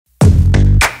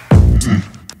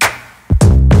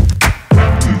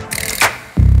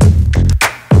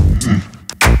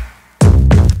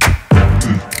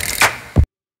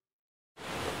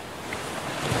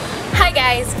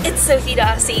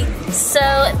Dossi. So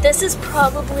this is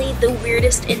probably the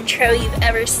weirdest intro you've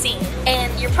ever seen.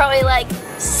 And you're probably like,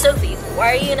 Sophie,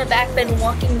 why are you in a back bend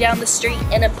walking down the street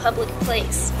in a public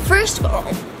place? First of all,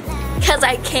 because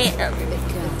I can.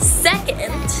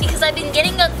 Second, because I've been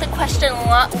getting the question a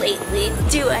lot lately,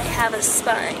 do I have a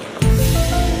spine?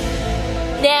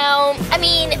 Now, I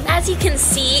mean, as you can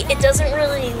see, it doesn't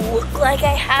really look like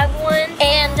I have one.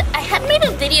 And I had made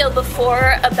a video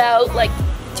before about, like,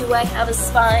 do I have a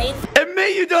spine?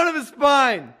 Admit you don't have a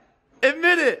spine!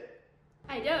 Admit it!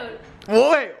 I don't.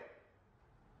 Wait!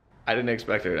 I didn't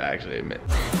expect her to actually admit.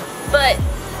 But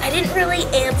I didn't really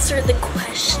answer the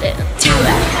question, do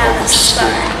I have a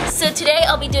spine? So today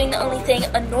I'll be doing the only thing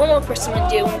a normal person would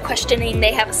do when questioning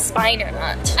they have a spine or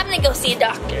not. I'm gonna go see a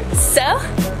doctor. So,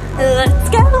 let's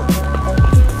go!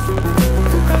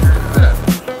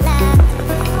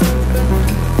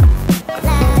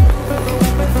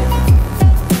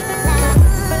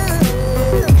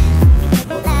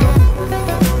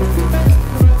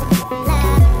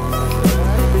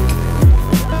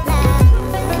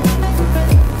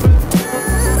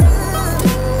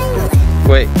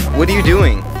 Wait, what are you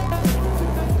doing?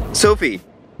 Sophie!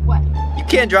 What? You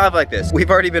can't drive like this. We've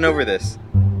already been over this.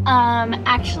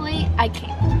 Actually, I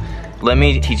can't. Let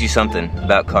me teach you something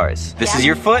about cars. This is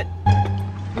your foot.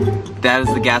 That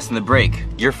is the gas and the brake.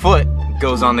 Your foot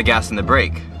goes on the gas and the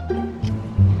brake.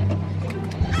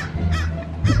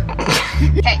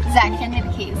 Okay, Zach, hand me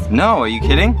the keys. No, are you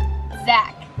kidding?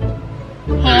 Zach,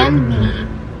 hand me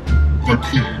the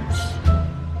keys.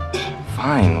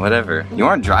 Fine, whatever. You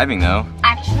aren't driving though.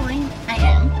 Actually, I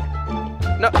am.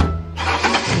 No.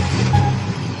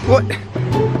 What?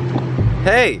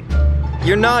 Hey,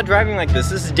 you're not driving like this.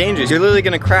 This is dangerous. You're literally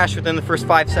gonna crash within the first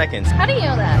 5 seconds. How do you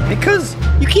know that? Because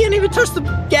you can't even touch the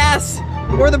gas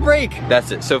or the brake.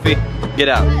 That's it, Sophie. Get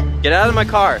out. Get out of my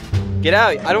car. Get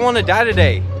out. I don't want to die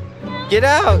today. Get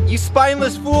out, you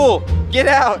spineless fool. Get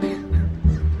out.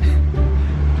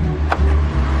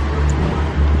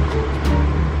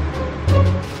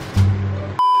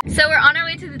 So we're on our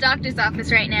way to the doctor's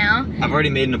office right now. I've already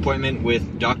made an appointment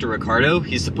with Dr. Ricardo.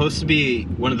 He's supposed to be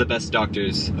one of the best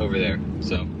doctors over there.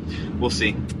 So, we'll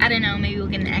see. I don't know, maybe we'll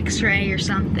get an x-ray or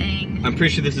something. I'm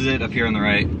pretty sure this is it up here on the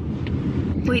right.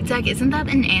 Wait, Zach, isn't that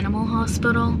an animal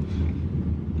hospital?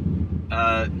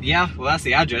 Yeah, well that's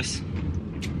the address.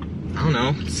 I don't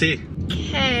know, let's see.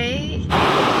 Okay.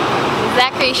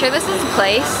 Zach, are you sure this is the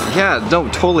place? Yeah, no,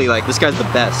 totally, like, this guy's the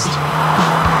best.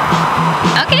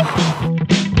 Okay.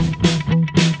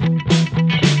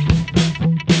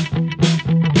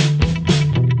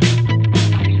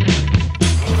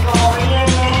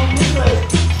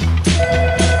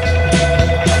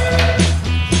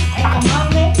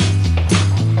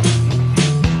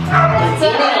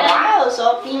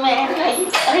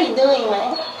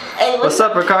 What's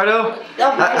up, Ricardo?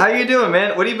 How you doing,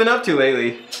 man? What have you been up to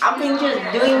lately? I've been just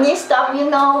doing this stuff, you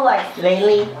know, like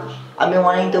lately. I've been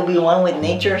wanting to be one with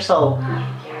nature, so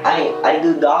I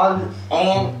do dogs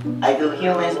and I do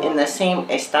humans in the same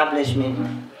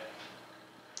establishment.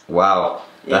 Wow,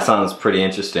 Yeah. that sounds pretty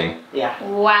interesting. Yeah.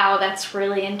 Wow, that's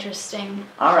really interesting.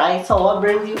 Alright, so what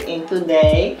brings you in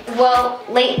today? Well,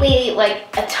 lately, like,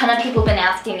 a ton of people have been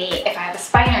asking me if I have a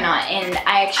spine or not, and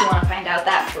I actually want to find out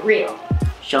that for real.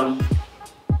 Show me.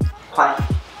 Quiet.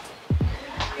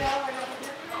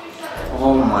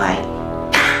 Oh my.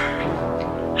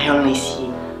 I only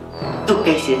see 2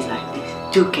 cases like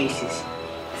this. 2 cases.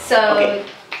 So, Okay.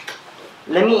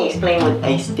 Let me explain with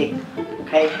a stick,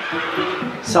 okay?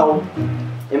 So,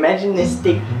 imagine this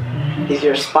stick is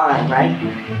your spine, right?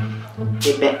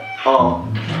 Oh.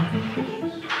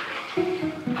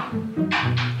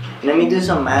 Let me do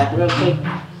some math real quick.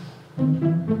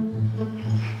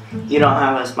 You don't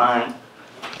have a spine.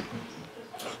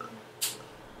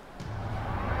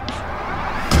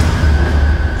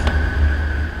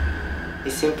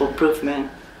 It's simple proof, man.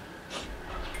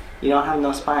 You don't have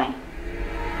no spine.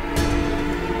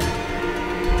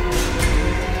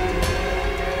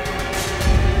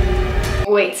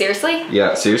 wait, seriously?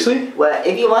 Yeah, seriously? Well,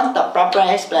 if you want the proper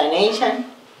explanation,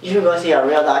 you should go see a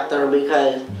real doctor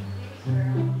because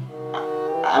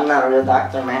I'm not a real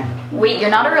doctor, man. Wait, you're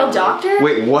not a real doctor?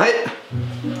 Wait, what?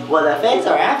 Well, the feds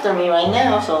are after me right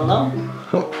now, so no.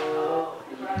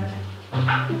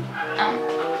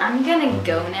 I'm gonna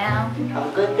go now.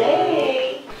 Have a good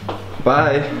day.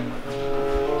 Bye.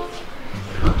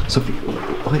 Sophie,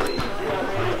 what?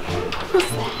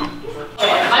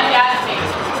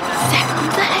 Zach,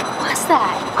 what the heck was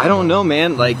that? I don't know,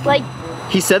 man. Like,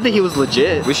 he said that he was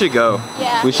legit. We should go.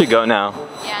 Yeah. We should go now.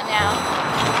 Yeah, now.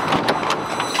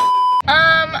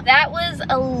 That was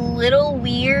a little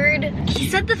weird. He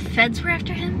said the feds were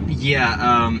after him? Yeah,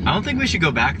 I don't think we should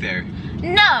go back there.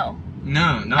 No.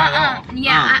 No, not at all.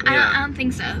 Yeah, I don't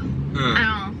think so.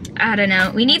 I don't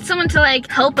know. We need someone to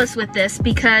like help us with this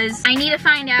because I need to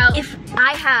find out if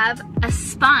I have a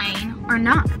spine or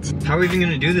not. How are we even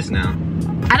gonna do this now?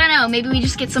 I don't know. Maybe we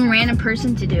just get some random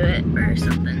person to do it or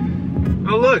something.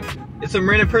 Oh look, it's some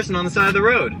random person on the side of the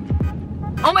road.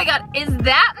 Oh my god, is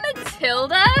that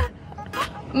Matilda?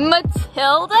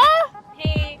 Matilda?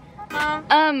 Hey,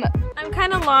 I'm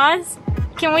kind of lost.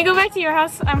 Can we go back to your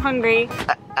house? I'm hungry.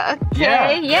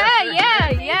 Okay.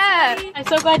 Yeah. I'm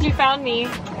so glad you found me.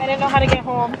 I didn't know how to get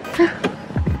home.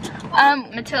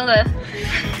 Matilda.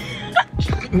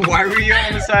 Why were you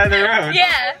on the side of the road?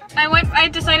 Yeah. I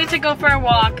decided to go for a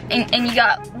walk. And you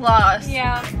got lost.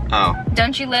 Yeah. Oh.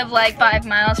 Don't you live like 5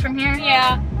 miles from here?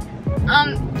 Yeah.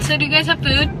 So do you guys have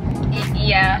food?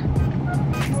 Yeah.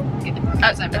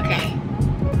 Okay.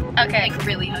 Okay. Like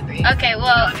really hungry. Okay, well.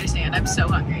 I don't understand. I'm so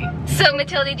hungry. So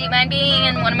Matilda, do you mind being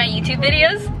in one of my YouTube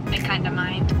videos? I kind of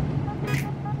mind.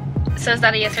 So is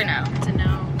that a yes or no? It's a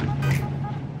no.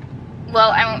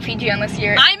 Well, I won't feed you unless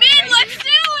you're... I'm in! Let's do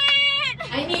it!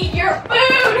 I need your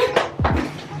food!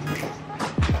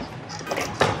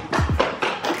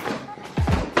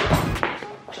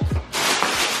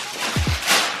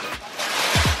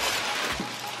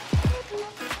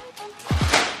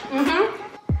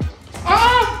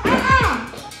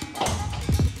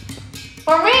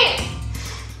 For me!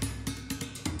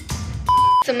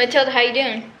 So Matilda, how you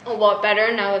doing? A lot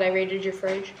better now that I raided your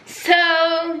fridge. So,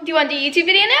 do you want to do a YouTube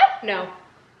video now? No.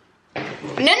 No,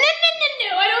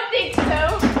 I don't think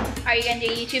so. Are you gonna do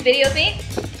a YouTube video with me?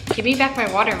 Give me back my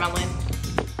watermelon.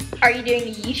 Are you doing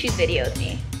a YouTube video with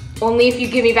me? Only if you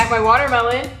give me back my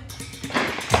watermelon.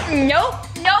 No.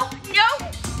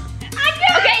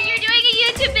 Okay, you're doing a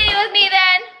YouTube video with me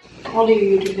then. I'll do a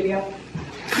YouTube video.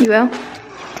 You will?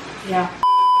 Yeah.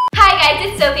 Hi guys,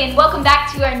 it's Sophie and welcome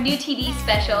back to our new TV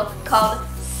special called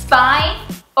Spine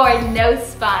or No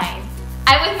Spine.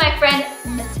 I'm with my friend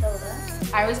Matilda.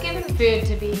 I was given food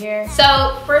to be here.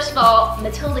 So first of all,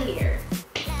 Matilda here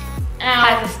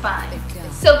has a spine.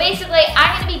 So basically,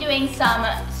 I'm gonna be doing some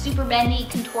super bendy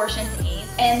contortion thingies,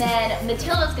 and then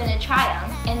Matilda's gonna try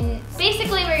them, and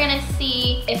basically we're gonna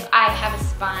see if I have a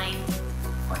spine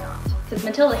or not. Because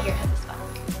Matilda here has a spine.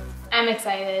 I'm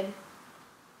excited.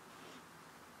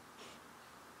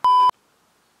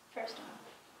 First one.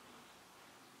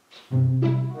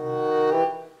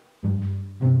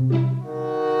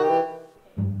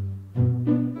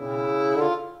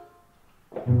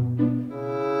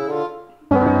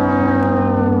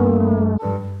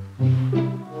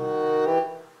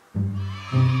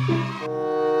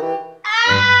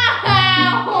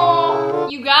 Ow!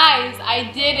 You guys,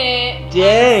 I did it.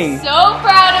 Dang. So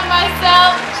proud of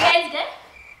myself. You guys did?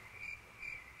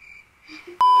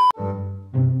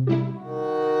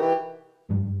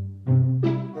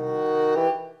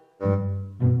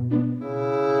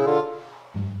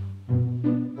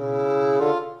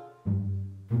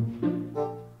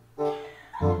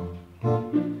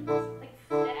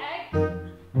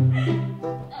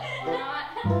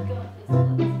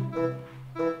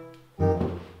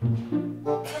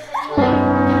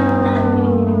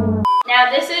 Now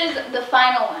this is the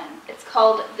final one. It's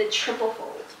called the triple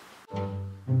fold.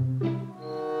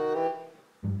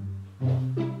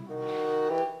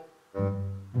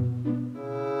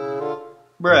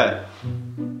 Bruh.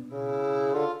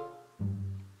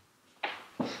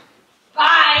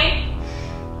 Bye.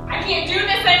 I can't do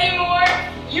this anymore.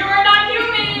 You are not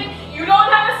human. You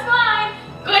don't have a spine.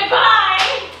 Goodbye.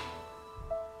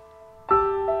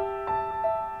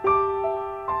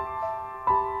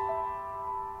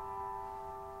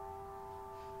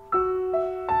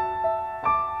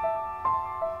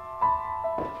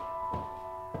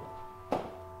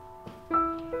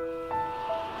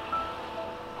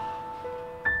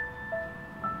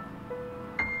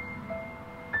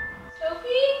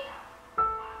 Sophie?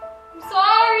 I'm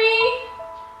sorry.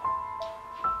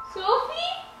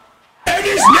 Sophie? And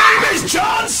his name is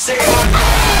John C. I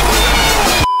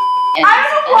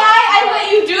don't know why I let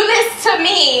you do this to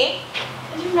me.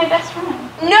 You're my best friend.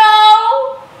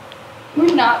 No.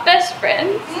 We're not best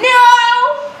friends.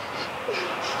 No.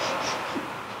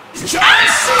 John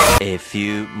C. A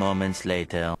few moments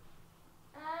later.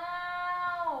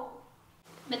 Ow.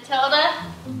 Matilda,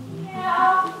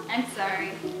 Yeah. I'm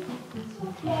sorry.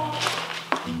 Okay.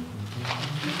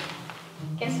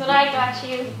 Guess what I got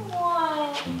you?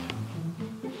 What?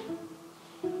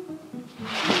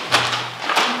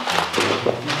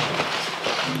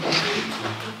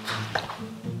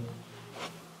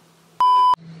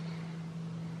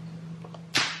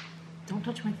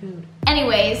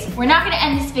 We're not gonna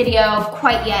end this video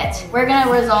quite yet. We're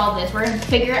gonna resolve this. We're gonna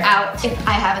figure out if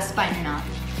I have a spine or not.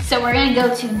 So we're gonna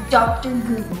go to Dr.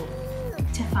 Google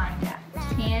to find out.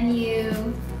 Can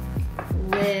you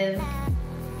live?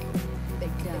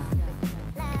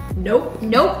 Nope.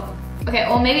 Nope. Okay,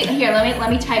 well maybe, here,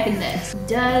 let me type in this.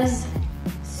 Does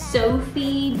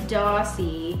Sofie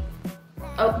Dossi,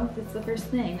 oh, that's the first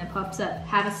thing that pops up,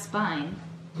 have a spine?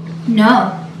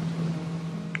 No.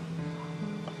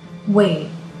 Wait.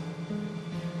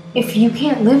 If you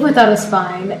can't live without a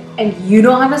spine and you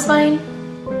don't have a spine,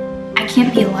 I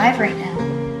can't be alive right now.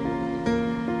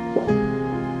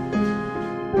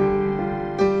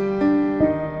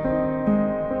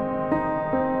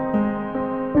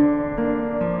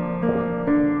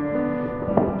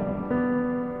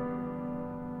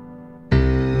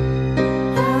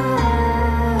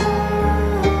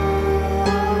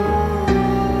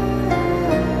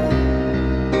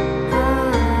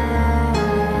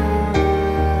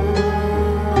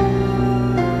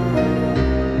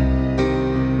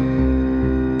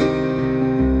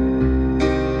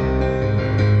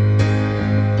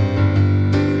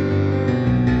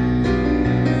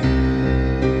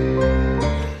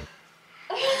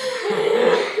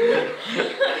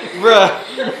 Bruh,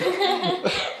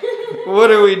 what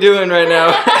are we doing right now?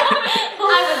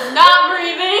 I was not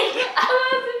breathing. I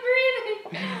wasn't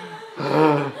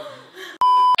breathing.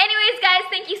 Anyways, guys,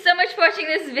 thank you so much for watching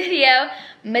this video.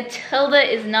 Matilda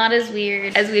is not as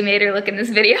weird as we made her look in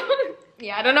this video.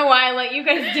 Yeah, I don't know why I let you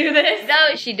guys do this.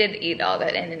 No, she did eat all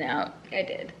that in and out. I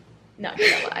did. Not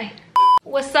gonna lie.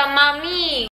 What's up,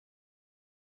 mommy?